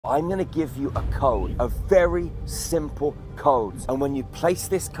I'm going to give you a code, a very simple code. And when you place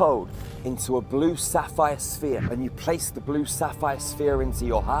this code into a blue sapphire sphere, and you place the blue sapphire sphere into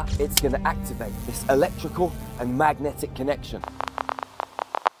your heart, it's going to activate this electrical and magnetic connection.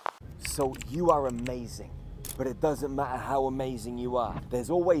 So you are amazing, but it doesn't matter how amazing you are. There's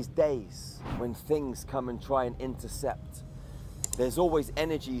always days when things come and try and intercept. There's always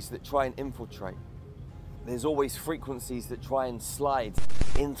energies that try and infiltrate. There's always frequencies that try and slide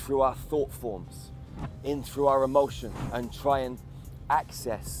in through our thought forms, in through our emotion, and try and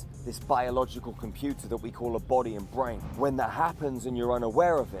access this biological computer that we call a body and brain. When that happens and you're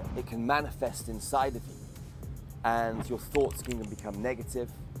unaware of it, it can manifest inside of you. And your thoughts can become negative,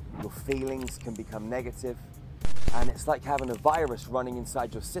 your feelings can become negative, and it's like having a virus running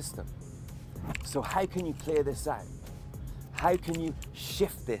inside your system. So how can you clear this out? How can you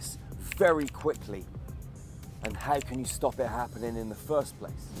shift this very quickly? And how can you stop it happening in the first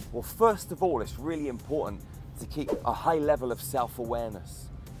place? Well, first of all, it's really important to keep a high level of self-awareness,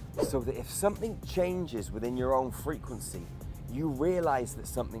 so that if something changes within your own frequency, you realize that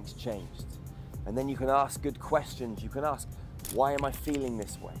something's changed. And then you can ask good questions. You can ask, why am I feeling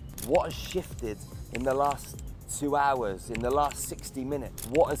this way? What has shifted in the last 2 hours, in the last 60 minutes?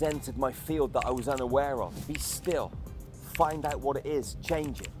 What has entered my field that I was unaware of? Be still, find out what it is,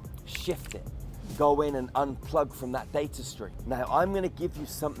 change it, shift it. Go in and unplug from that data stream. Now, I'm going to give you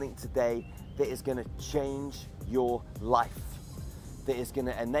something today that is going to change your life, that is going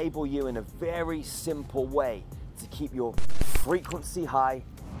to enable you in a very simple way to keep your frequency high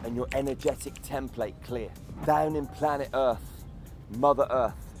and your energetic template clear. Down in planet Earth, Mother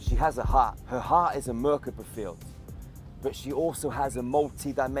Earth, she has a heart. Her heart is a Merkaba field, but she also has a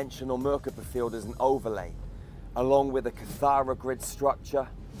multi-dimensional Merkaba field as an overlay, along with a Cathara grid structure,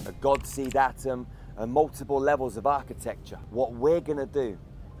 a God seed atom, and multiple levels of architecture. What we're going to do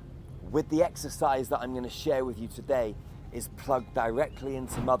with the exercise that I'm going to share with you today is plug directly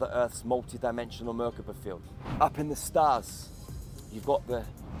into Mother Earth's multi-dimensional Merkaba field. Up in the stars, you've got the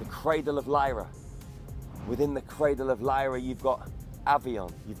cradle of Lyra. Within the cradle of Lyra, you've got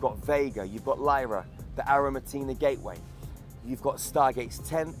Avion, you've got Vega, you've got Lyra, the Aramatena gateway. You've got Stargates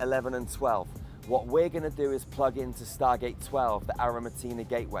 10, 11, and 12. What we're going to do is plug into Stargate 12, the Aramatena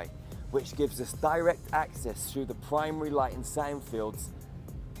gateway, which gives us direct access through the primary light and sound fields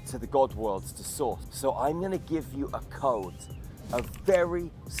to the God worlds, to Source. So I'm going to give you a code, a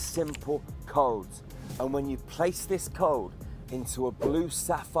very simple code. And when you place this code into a blue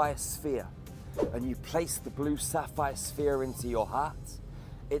sapphire sphere, and you place the blue sapphire sphere into your heart,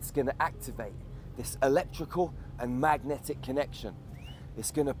 it's going to activate this electrical and magnetic connection.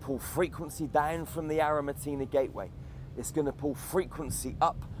 It's going to pull frequency down from the Aramatena gateway. It's going to pull frequency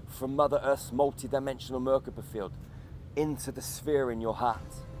up from Mother Earth's multi-dimensional Merkaba field into the sphere in your heart.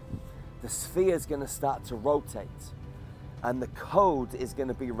 The sphere is going to start to rotate, and the code is going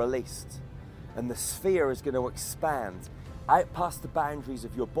to be released, and the sphere is going to expand out past the boundaries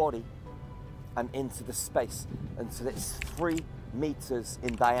of your body and into the space until it's 3 meters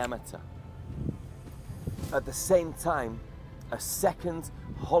in diameter. At the same time, a second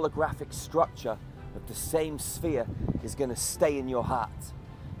holographic structure of the same sphere is going to stay in your heart,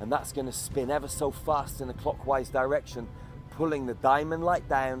 and that's going to spin ever so fast in a clockwise direction, pulling the diamond light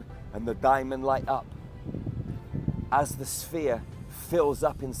down and the diamond light up. As the sphere fills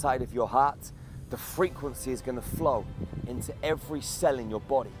up inside of your heart, the frequency is going to flow into every cell in your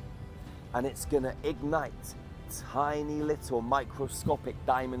body, and it's going to ignite tiny little microscopic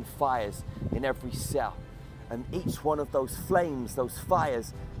diamond fires in every cell. And each one of those flames, those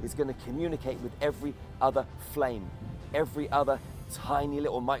fires, is going to communicate with every other flame, every other tiny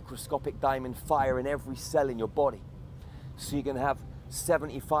little microscopic diamond fire in every cell in your body. So you're going to have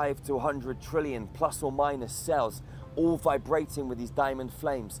 75 to 100 trillion plus or minus cells, all vibrating with these diamond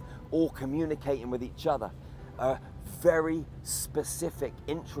flames, all communicating with each other. A very specific,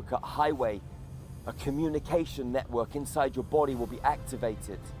 intricate highway, a communication network inside your body will be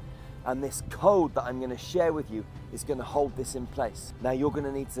activated. And this code that I'm going to share with you is going to hold this in place. Now you're going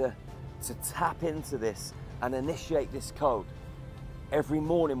to need to tap into this and initiate this code every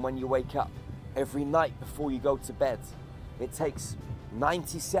morning when you wake up, every night before you go to bed. It takes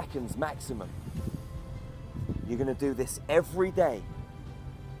 90 seconds maximum. You're going to do this every day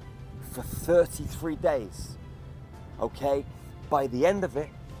for 33 days. Okay? By the end of it,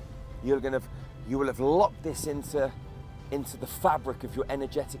 you will have locked this into the fabric of your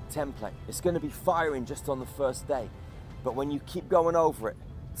energetic template. It's going to be firing just on the first day, but when you keep going over it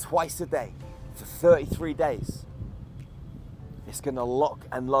twice a day for 33 days, it's going to lock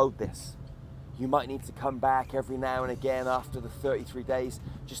and load this. You might need to come back every now and again after the 33 days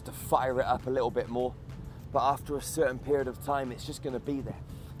just to fire it up a little bit more. But after a certain period of time, it's just going to be there.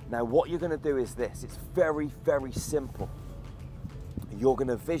 Now, what you're going to do is this. It's very, very simple. You're going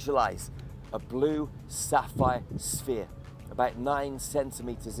to visualize a blue sapphire sphere, about 9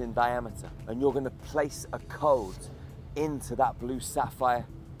 centimeters in diameter. And you're going to place a code into that blue sapphire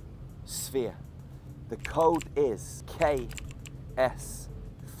sphere. The code is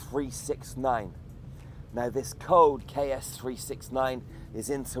KS369. Now, this code, KS369, is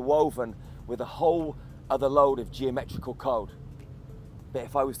interwoven with a whole other load of geometrical code. But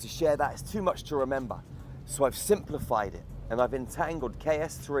if I was to share that, it's too much to remember. So I've simplified it, and I've entangled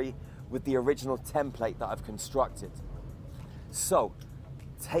KS3 with the original template that I've constructed. So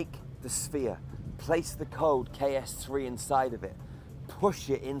take the sphere, place the code KS3 inside of it, push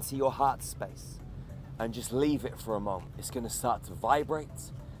it into your heart space, and just leave it for a moment. It's going to start to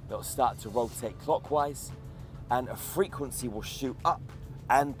vibrate, it'll start to rotate clockwise, and a frequency will shoot up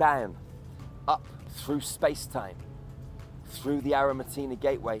and down, up through space-time, through the Arimatina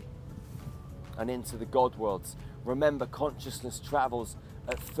gateway, and into the God worlds. Remember, consciousness travels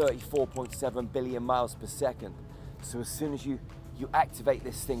at 34.7 billion miles per second. So as soon as you activate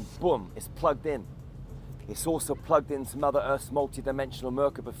this thing, boom, it's plugged in. It's also plugged into Mother Earth's multidimensional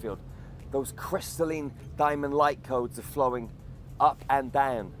Merkaba field. Those crystalline diamond light codes are flowing up and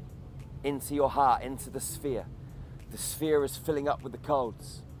down into your heart, into the sphere. The sphere is filling up with the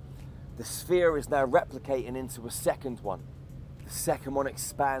codes. The sphere is now replicating into a second one. The second one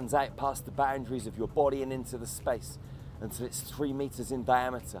expands out past the boundaries of your body and into the space until it's 3 meters in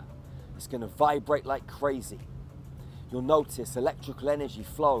diameter. It's going to vibrate like crazy. You'll notice electrical energy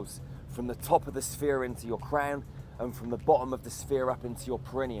flows from the top of the sphere into your crown and from the bottom of the sphere up into your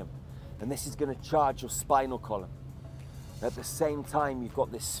perineum. And this is going to charge your spinal column. At the same time, you've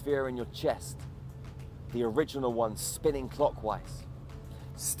got this sphere in your chest, the original one spinning clockwise,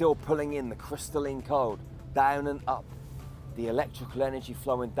 still pulling in the crystalline code, down and up, the electrical energy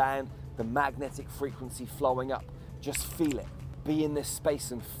flowing down, the magnetic frequency flowing up. Just feel it. Be in this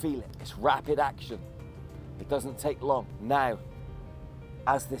space and feel it. It's rapid action. It doesn't take long. Now,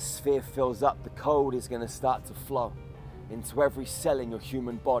 as this sphere fills up, the code is going to start to flow into every cell in your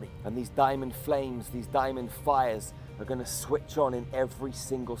human body. And these diamond flames, these diamond fires are going to switch on in every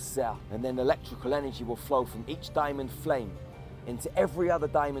single cell. And then electrical energy will flow from each diamond flame into every other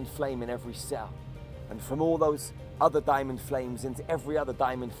diamond flame in every cell. And from all those other diamond flames into every other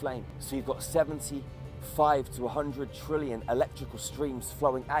diamond flame. So you've got 75 to 100 trillion electrical streams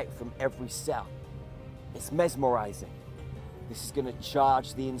flowing out from every cell. It's mesmerizing. This is going to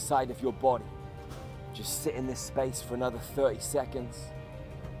charge the inside of your body. Just sit in this space for another 30 seconds.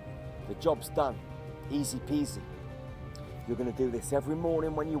 The job's done. Easy peasy. You're going to do this every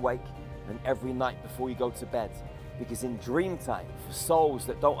morning when you wake and every night before you go to bed. Because in dream time, for souls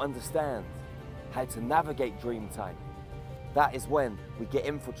that don't understand how to navigate dream time, that is when we get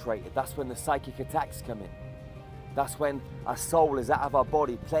infiltrated. That's when the psychic attacks come in. That's when our soul is out of our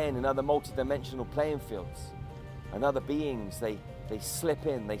body playing in other multidimensional playing fields. And other beings, they slip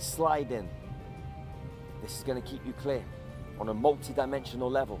in, they slide in. This is going to keep you clear on a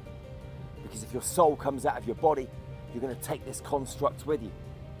multidimensional level. Because if your soul comes out of your body, you're going to take this construct with you.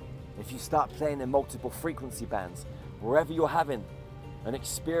 If you start playing in multiple frequency bands, wherever you're having an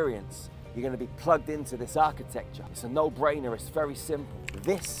experience, you're going to be plugged into this architecture. It's a no-brainer. It's very simple.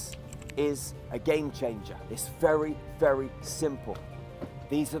 This is a game changer. It's very, very simple.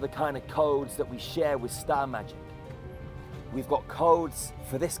 These are the kind of codes that we share with Star Magic. We've got codes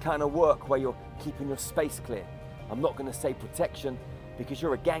for this kind of work where you're keeping your space clear. I'm not going to say protection because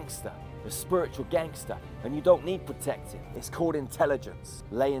you're a gangster, a spiritual gangster, and you don't need protecting. It's called intelligence.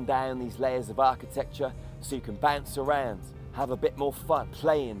 Laying down these layers of architecture so you can bounce around, have a bit more fun,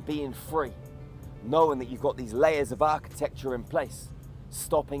 playing, being free, knowing that you've got these layers of architecture in place,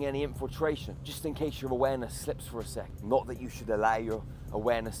 stopping any infiltration, just in case your awareness slips for a sec. Not that you should allow your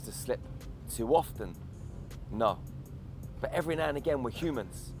awareness to slip too often, no. But every now and again, we're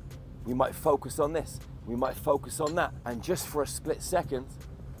humans. We might focus on this, we might focus on that, and just for a split second,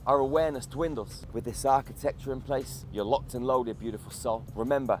 our awareness dwindles. With this architecture in place, you're locked and loaded, beautiful soul.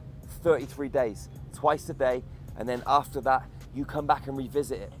 Remember, 33 days, twice a day, and then after that, you come back and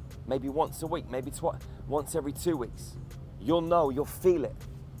revisit it. Maybe once a week, maybe once every 2 weeks. You'll know, you'll feel it.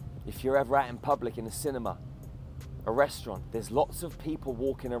 If you're ever out in public in a cinema, a restaurant, there's lots of people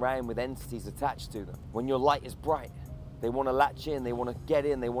walking around with entities attached to them. When your light is bright, they want to latch in, they want to get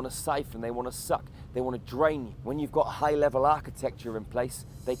in, they want to siphon, they want to suck, they want to drain you. When you've got high-level architecture in place,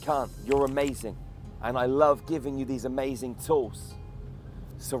 they can't. You're amazing. And I love giving you these amazing tools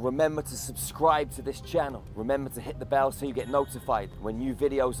So remember to subscribe to this channel. Remember to hit the bell so you get notified when new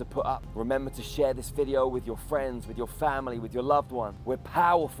videos are put up. Remember to share this video with your friends, with your family, with your loved one. We're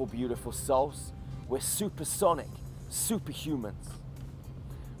powerful, beautiful souls. We're supersonic, superhumans.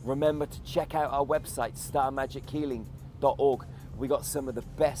 Remember to check out our website, starmagichealing.org. We got some of the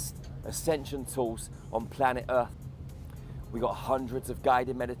best ascension tools on planet Earth. We got hundreds of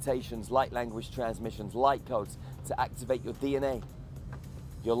guided meditations, light language transmissions, light codes to activate your DNA,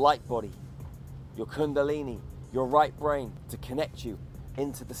 your light body, your kundalini, your right brain, to connect you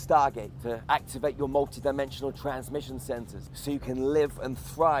into the Stargate, to activate your multidimensional transmission centers so you can live and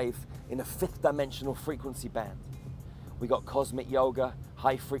thrive in a fifth dimensional frequency band. We got cosmic yoga,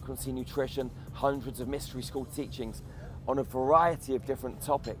 high frequency nutrition, hundreds of mystery school teachings on a variety of different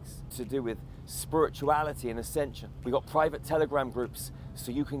topics to do with spirituality and ascension. We got private Telegram groups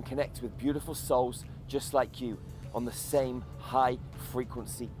so you can connect with beautiful souls just like you on the same high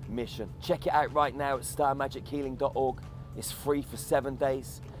frequency mission. Check it out right now at starmagichealing.org. It's free for 7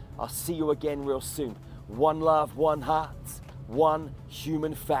 days. I'll see you again real soon. One love, one heart, one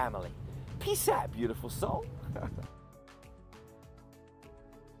human family. Peace out, beautiful soul.